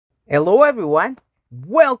Hello everyone,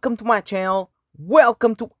 welcome to my channel,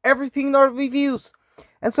 welcome to Everything Nerd Reviews.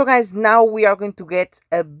 And so guys, now we are going to get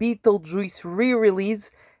a Beetlejuice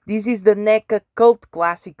re-release. This is the NECA cult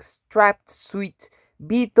classic strapped suite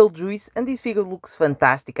Beetlejuice, and this figure looks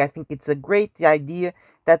fantastic. I think it's a great idea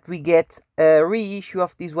that we get a reissue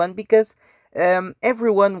of this one because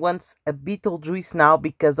everyone wants a Beetlejuice now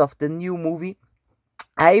because of the new movie.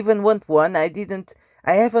 I even want one. I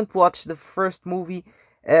haven't watched the first movie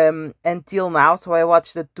until now, so I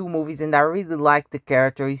watched the two movies and I really like the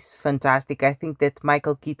character. He's fantastic. I think that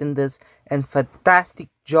Michael Keaton does a fantastic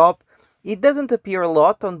job. It doesn't appear a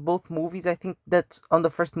lot on both movies. I think that on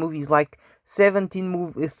the first movie is like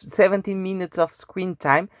 17 minutes of screen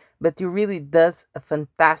time, but he really does a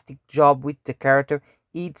fantastic job with the character.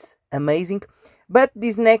 It's amazing. But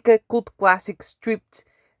this NECA cult classic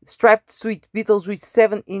strapped suite Beetlejuice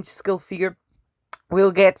 7-inch scale figure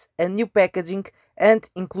will get a new packaging and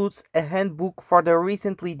includes a handbook for the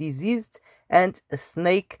recently deceased and a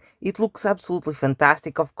snake. It looks absolutely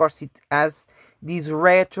fantastic. Of course, it has this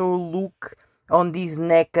retro look on these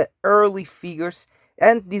NECA early figures,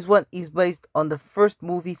 and this one is based on the first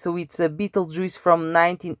movie, so it's a Beetlejuice from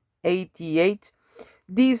 1988.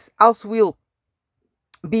 This also will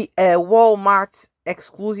be a Walmart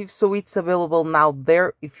exclusive, so it's available now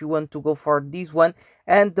there if you want to go for this one,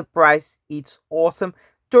 and the price it's awesome,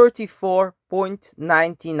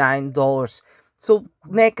 $34.99. So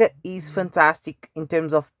NECA is fantastic in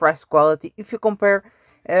terms of price quality. If you compare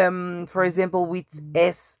for example with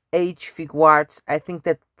SH Figuarts, I think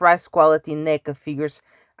that price quality NECA figures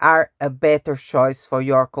are a better choice for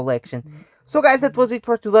your collection. So guys, that was it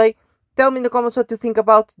for today. Tell me in the comments what you think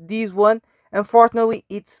about this one. Unfortunately,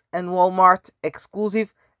 it's a Walmart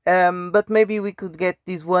exclusive, but maybe we could get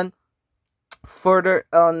this one further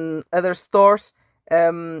on other stores.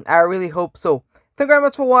 I really hope so. Thank you very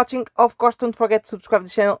much for watching. Of course, don't forget to subscribe to the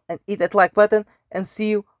channel and hit that like button, and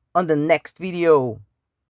see you on the next video.